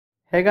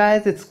Hey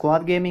guys, it's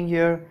Squad Gaming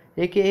here,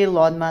 aka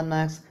Lord Man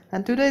Max,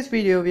 and today's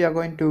video we are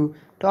going to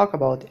talk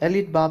about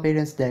Elite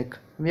Barbarians deck.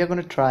 We are going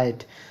to try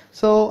it.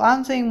 So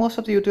I'm seeing most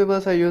of the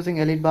YouTubers are using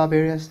Elite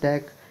Barbarians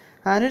deck,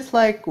 and it's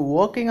like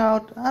working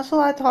out.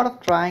 So I thought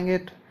of trying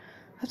it.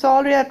 So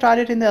already I tried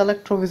it in the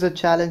Electro Wizard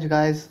challenge,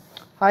 guys.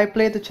 I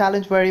played the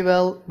challenge very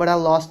well, but I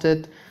lost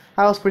it.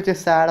 I was pretty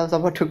sad. I was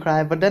about to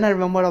cry, but then I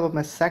remembered about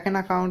my second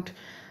account.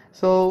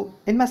 So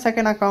in my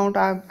second account,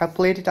 I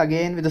played it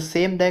again with the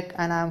same deck,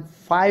 and I'm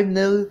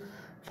 5-0,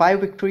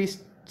 5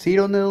 victories,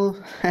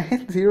 0-0,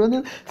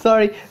 0-0.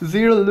 Sorry,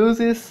 0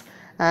 loses,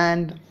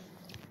 and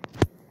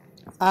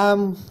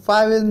I'm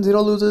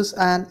 5-0 loses,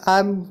 and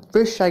I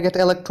wish I get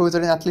Electro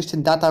Wizard at least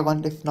in that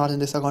account, if not in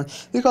this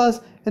account. Because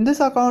in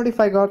this account, if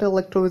I got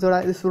Electro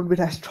Wizard, this would be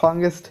the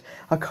strongest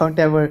account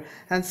ever.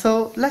 And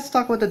so let's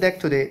talk about the deck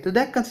today. The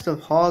deck consists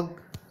of Hog,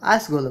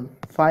 Ice Golem,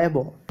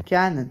 Fireball,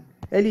 Cannon,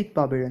 Elite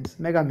Barbarians,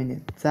 Mega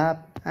Minion,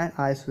 Zap, and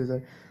Ice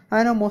Wizard.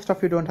 I know most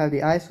of you don't have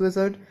the Ice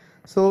Wizard,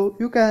 so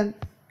you can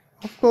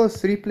of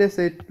course replace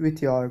it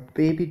with your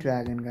Baby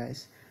Dragon,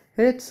 guys.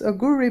 It's a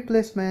good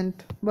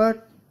replacement,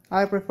 but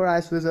I prefer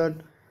Ice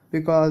Wizard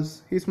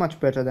because he's much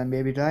better than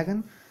Baby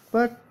Dragon.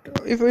 But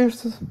if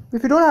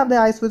you don't have the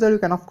Ice Wizard, you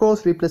can of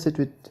course replace it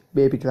with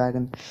Baby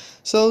Dragon.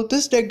 So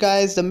this deck,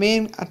 guys, the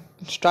main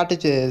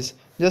strategy is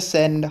just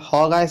send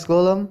Hog Ice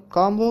Golem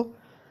combo,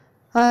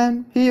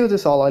 and he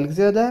uses all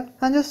elixir there,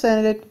 and just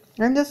send it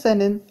and just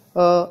send in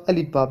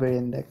Elite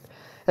Barbarian deck.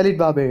 Elite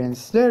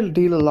Barbarians, they'll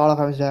deal a lot of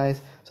damage,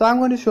 guys. So I'm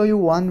going to show you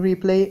one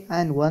replay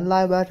and one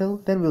live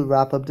battle, then we'll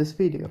wrap up this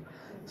video.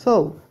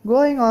 So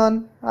going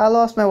on, I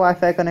lost my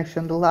Wi-Fi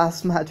connection the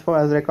last match for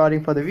I was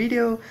recording for the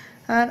video,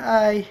 and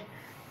I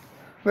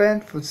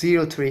went for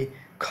 0-3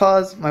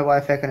 cause my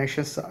Wi-Fi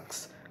connection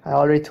sucks. I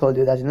already told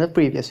you that in the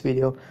previous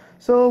video.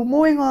 So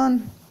moving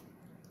on,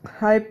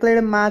 I played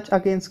a match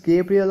against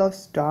Gabriel of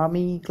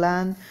Starmie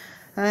clan,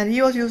 and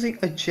he was using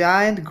a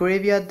giant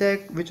graveyard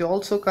deck which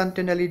also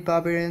contained Elite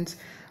Barbarians.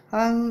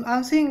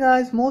 I'm seeing,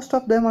 guys, most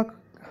of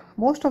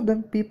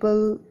them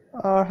people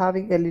are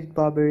having Elite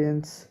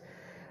Barbarians.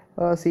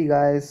 See,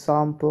 guys,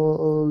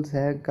 Sample,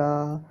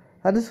 Zega,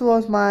 and this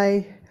was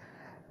my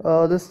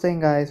this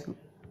thing, guys.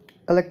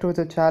 Electro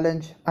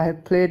challenge. I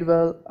played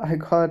well. I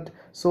got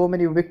so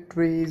many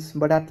victories,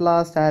 but at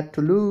last I had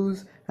to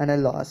lose, and I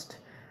lost.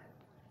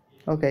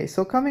 Okay,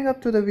 so coming up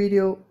to the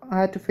video,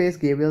 I had to face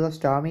Gabriel of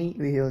Starmie.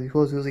 He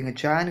was using a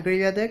giant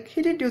graveyard deck.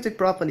 He didn't use it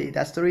properly.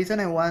 That's the reason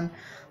I won.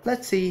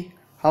 Let's see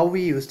how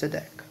we used the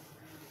deck.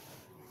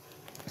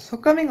 So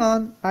coming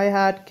on, I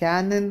had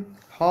Cannon,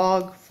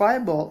 Hog,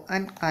 Fireball,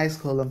 and Ice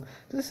Golem.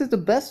 This is the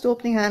best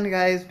opening hand,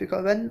 guys,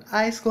 because when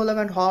Ice Golem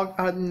and Hog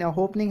are in your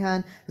opening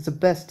hand, it's the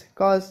best.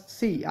 Cause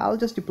see, I'll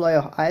just deploy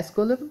a Ice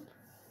Golem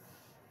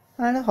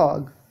and a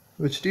Hog,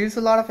 which deals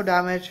a lot of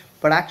damage,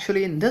 but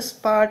actually in this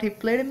part he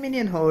played a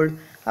minion horde.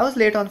 I was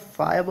late on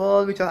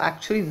Fireball, which was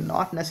actually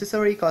not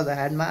necessary because I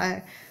had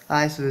my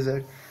Ice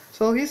Wizard.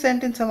 So he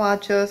sent in some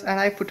archers, and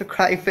I put a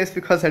cry face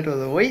because it was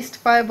a waste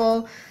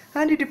Fireball,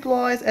 and he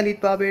deploys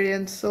Elite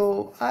Barbarians,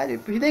 so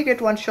they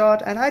get one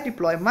shot, and I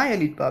deploy my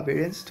Elite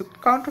Barbarians to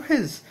counter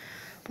his.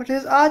 But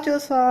his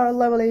archers are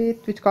level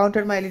 8, which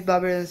countered my Elite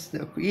Barbarians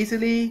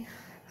easily,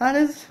 and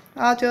his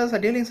archers are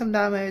dealing some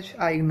damage.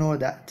 I ignore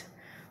that.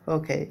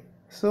 Okay,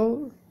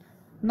 so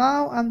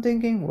now I'm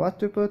thinking what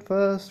to put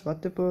first,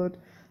 what to put.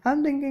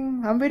 I'm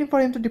waiting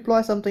for him to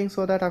deploy something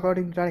so that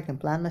according to that I can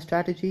plan my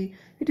strategy.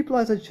 He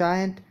deploys a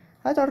giant.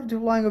 I thought of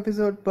deploying a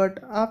wizard,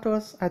 but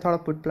afterwards I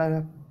thought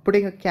of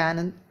putting a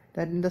cannon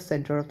that in the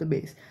center of the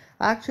base.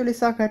 I actually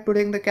suck at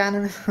putting the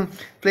cannon,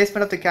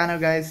 placement of the cannon,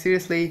 guys,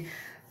 seriously.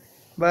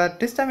 But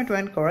this time it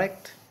went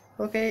correct.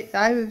 Okay,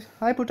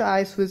 I put an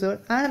Ice Wizard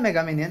and a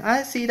Mega Minion.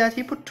 I see that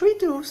he put 3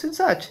 troops in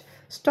such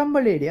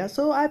stumbled area,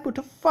 so I put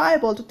a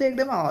Fireball to take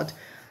them out.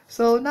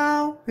 So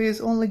now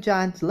his only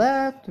giant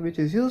left, which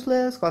is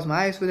useless cause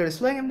my Ice Wizard is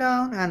slowing him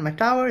down and my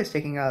tower is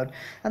taking out.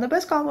 And the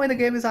best combo in the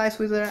game is Ice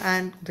Wizard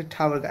and the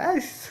tower,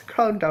 guys.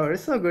 Crown tower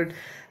is so good.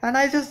 And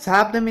I just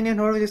zapped the minion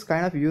horde, which is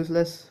kind of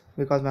useless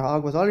because my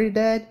Hog was already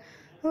dead.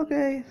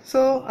 Okay,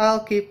 so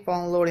I'll keep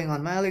on loading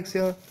on my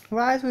elixir.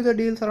 Ice Wizard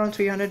deals around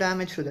 300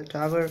 damage to the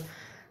tower.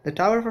 The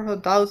tower from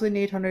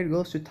 1800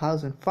 goes to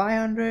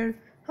 1500.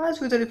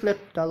 Ice Wizard, if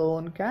left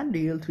alone, can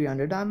deal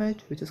 300 damage,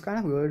 which is kind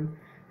of good.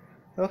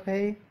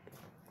 Okay,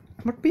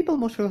 but people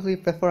mostly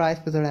prefer Ice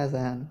Wizard as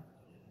an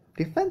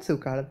defensive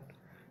card.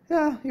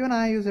 Yeah, even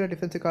I use a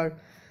defensive card.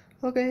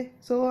 Okay,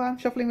 so I'm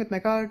shuffling with my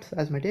cards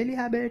as my daily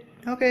habit.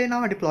 Okay,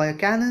 now I deploy a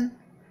cannon.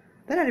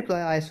 Then I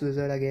deploy Ice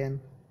Wizard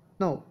again.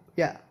 No,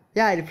 yeah,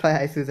 I deploy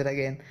Ice Wizard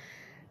again.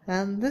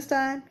 And this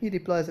time he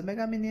deploys a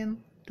Mega Minion.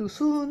 Too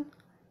soon.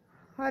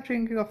 I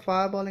thinking of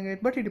fireballing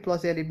it, but he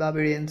deploys the Elite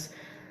Barbarians.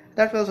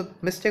 That was a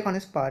mistake on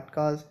his part,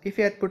 cause if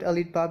he had put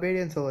Elite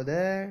Barbarians over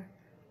there,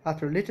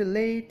 after a little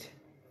late,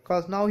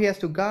 cause now he has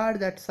to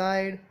guard that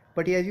side,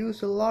 but he has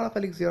used a lot of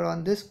elixir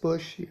on this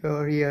push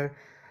here.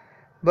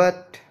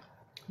 But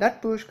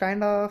that push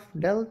kind of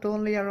dealt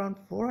only around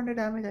 400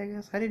 damage, I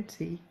guess. I didn't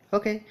see.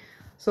 Okay,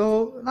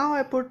 So now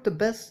I put the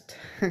best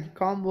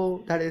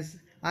combo, that is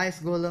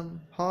Ice Golem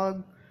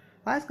Hog.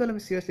 Ice Golem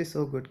is seriously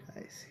so good,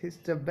 guys. He's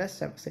the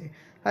best, I would say.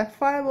 I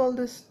fireball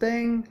this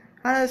thing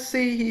and I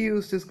see he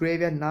used his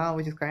graveyard now,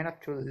 which is kind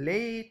of too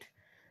late.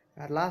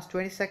 At last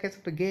 20 seconds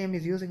of the game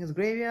he's using his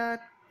graveyard.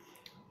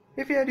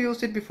 If he had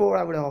used it before,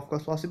 I would have of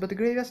course lost it, but the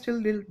graveyard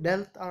still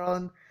dealt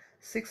around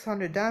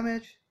 600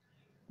 damage.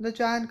 The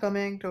giant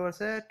coming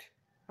towards it.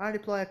 I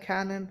deploy a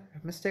cannon.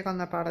 Mistake on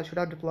my part, I should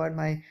have deployed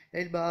my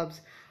 8 bulbs.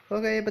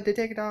 Okay, but they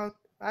take it out.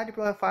 I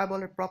deploy a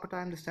fireball at proper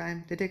time this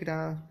time. They take it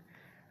out.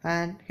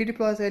 And he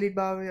deploys elite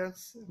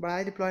barriers, but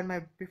I deployed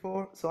my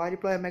before, so I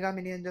deploy a mega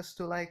minion just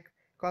to like,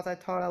 cause I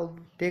thought I'll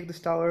take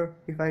this tower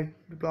if I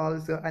deploy all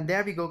this. And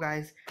there we go,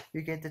 guys.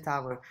 We get the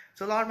tower.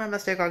 So a lot of my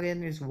mistake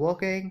again is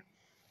working.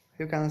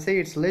 You can see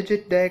it's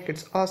legit deck.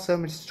 It's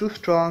awesome. It's too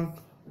strong.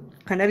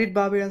 And elite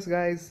barbarians,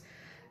 guys,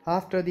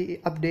 after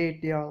the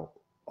update, they are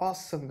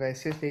awesome,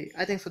 guys. Seriously,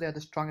 I think so. They are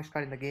the strongest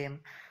card in the game.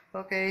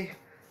 Okay,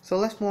 so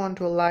let's move on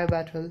to a live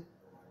battle.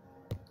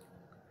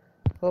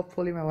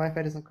 Hopefully my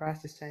Wi-Fi doesn't crash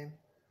this time.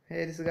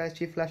 Hey, this is guys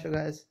Chief Flasher,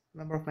 guys,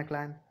 member of my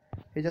clan.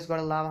 He just got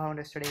a lava hound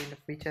yesterday in the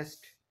free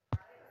chest.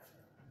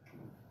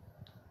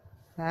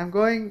 I'm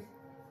going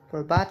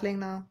for battling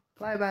now.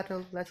 Live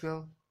battle, let's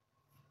go.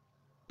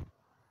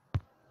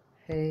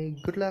 Hey,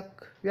 good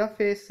luck. We are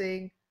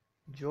facing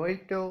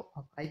Joito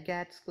of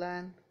iCat's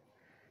clan.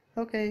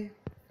 Okay,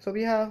 so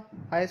we have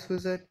Ice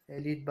Wizard,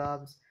 Elite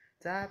Barbs,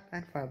 Zap,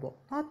 and Fireball.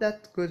 Not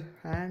that good.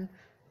 And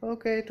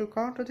okay, to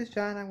counter this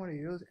giant, I'm going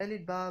to use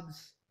Elite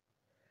Barbs.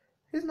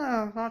 He's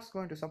not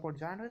going to support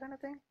giant with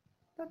anything.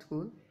 That's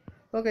cool.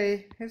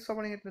 Okay, he's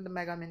supporting it with the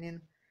Mega Minion.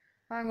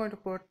 I'm going to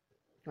put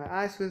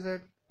my Ice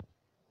Wizard.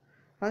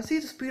 And see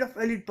the speed of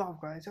Elite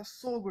Barb, guys. That's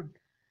so good.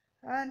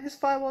 And his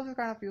fireballs are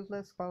kind of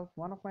useless because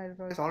one of my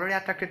is already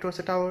attracted towards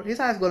the tower. His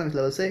Ice Golem is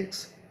level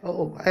 6.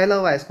 Oh, I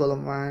love Ice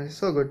Golem, man. It's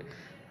so good.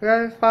 We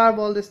gotta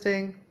fireball this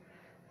thing.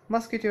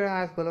 Musketeer and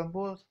Ice Golem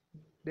both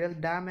deal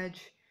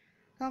damage.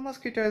 Now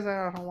Musketeers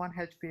are on 1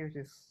 HP, which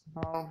is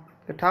now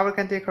the tower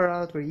can take her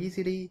out very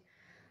easily.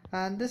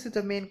 And this is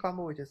the main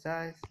combo, which is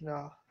Ice.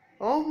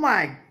 Oh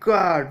my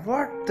god,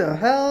 what the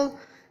hell?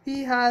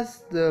 He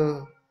has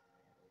the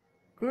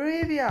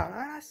graveyard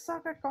and I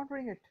suck at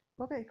countering it.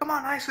 Okay, come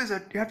on, Ice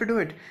Wizard, you have to do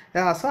it.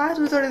 Yeah, so Ice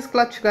Wizard is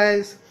clutch,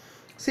 guys.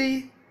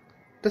 See,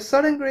 the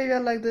sudden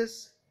graveyard like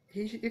this,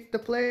 if the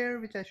player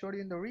which I showed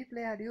you in the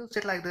replay had used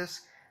it like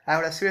this, I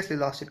would have seriously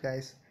lost it,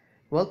 guys.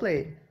 Well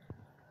played.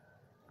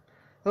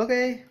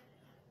 Okay,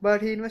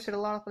 but he invested a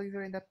lot of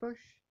laser in that push.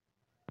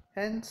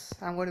 Hence,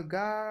 I'm going to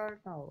guard.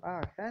 No,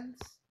 hence,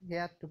 he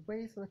had to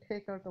play, so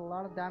take out a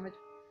lot of damage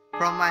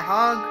from my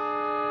hog.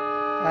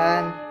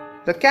 And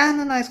the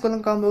cannon Ice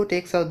Golem combo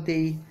takes out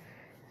the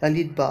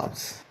elite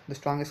barbs, the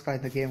strongest card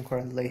in the game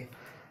currently.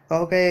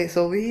 Okay,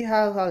 so we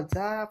have our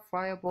Zap,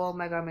 Fireball,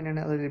 Mega Minion,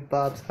 and elite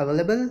barbs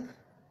available.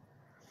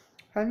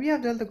 And we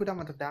have dealt a good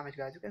amount of damage,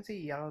 guys. You can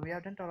see we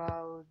have done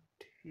around,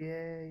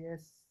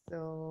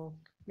 so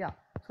yeah.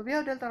 So we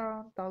have dealt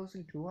around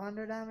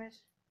 1200 damage.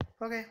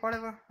 Okay,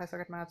 whatever, I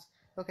suck at maths.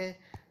 Okay,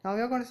 now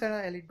we are going to send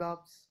our elite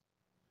barbs.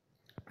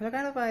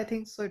 I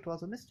think so it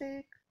was a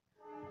mistake.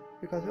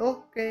 Because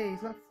okay, he's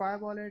gonna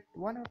fireball it.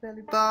 One of the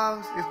elite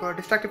barbs is got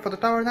distracted for the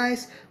tower.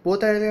 Nice.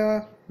 Both are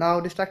there. Now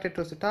distracted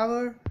towards the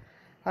tower.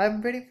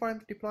 I'm waiting for him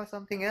to deploy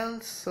something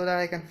else so that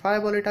I can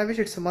fireball it. I wish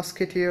it's a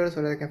musketeer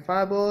so that I can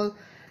fireball.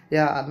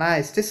 Yeah,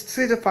 nice. This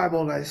is a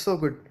fireball, guys. So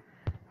good.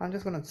 I'm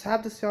just gonna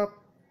zap this up.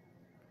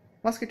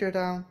 Musketeer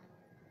down.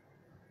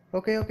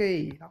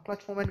 Okay. Now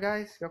clutch moment,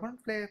 guys. We're gonna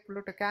pull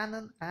out a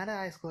cannon and an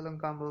Ice Golem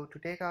combo to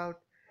take out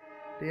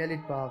the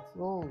elite barbs.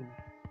 Oh.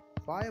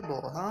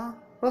 Fireball, huh?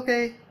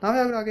 Okay, now we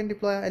are going to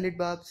deploy our elite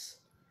barbs.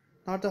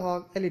 Not the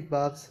hog, elite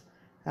barbs.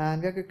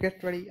 And we are going to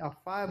get ready a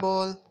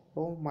fireball.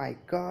 Oh my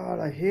god,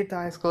 I hate the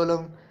Ice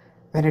Golem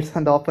when it's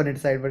on the opponent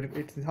side, but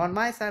it's on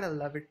my side, I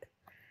love it.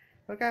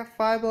 Okay,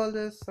 fireball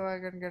this so I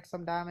can get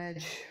some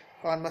damage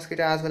on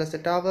Musketeer as well as the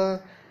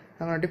tower.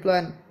 I'm going to deploy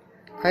an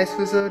Ice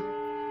Wizard.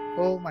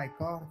 Oh my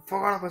god, I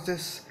forgot about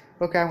this.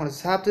 Okay, I'm going to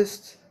zap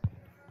this.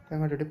 I'm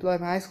going to deploy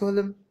my Ice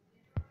Golem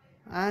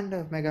and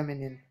a Mega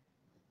Minion.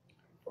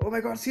 Oh my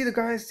god, see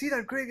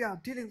that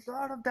graveyard dealing a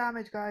lot of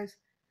damage, guys.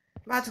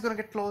 Match is gonna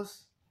get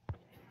close.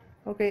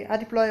 Okay, I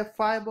deploy a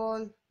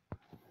fireball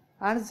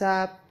and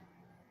zap.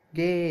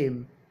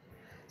 Game.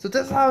 So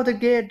this is how the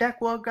deck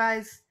works,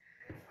 guys.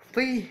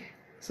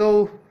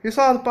 So you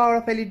saw the power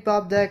of Elite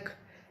Barb deck.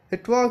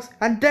 It works,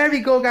 and there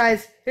we go,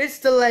 guys. It's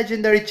the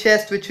legendary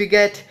chest which we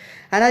get.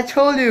 And I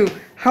told you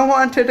I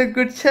wanted a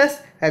good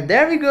chest, and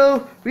there we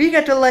go. We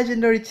get a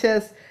legendary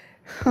chest.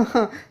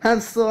 I'm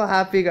so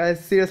happy,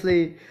 guys.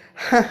 Seriously.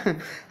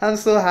 I'm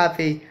so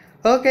happy.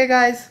 Okay,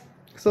 guys,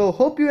 so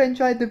hope you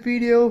enjoyed the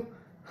video.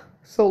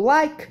 So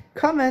like,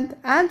 comment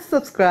and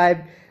subscribe,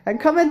 and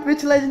comment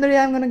which legendary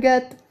I'm gonna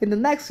get in the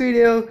next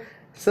video.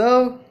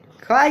 So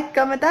like,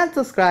 comment and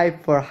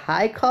subscribe for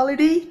high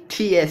quality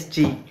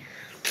TSG.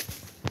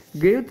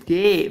 Good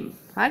game.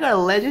 I got a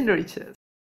legendary chest.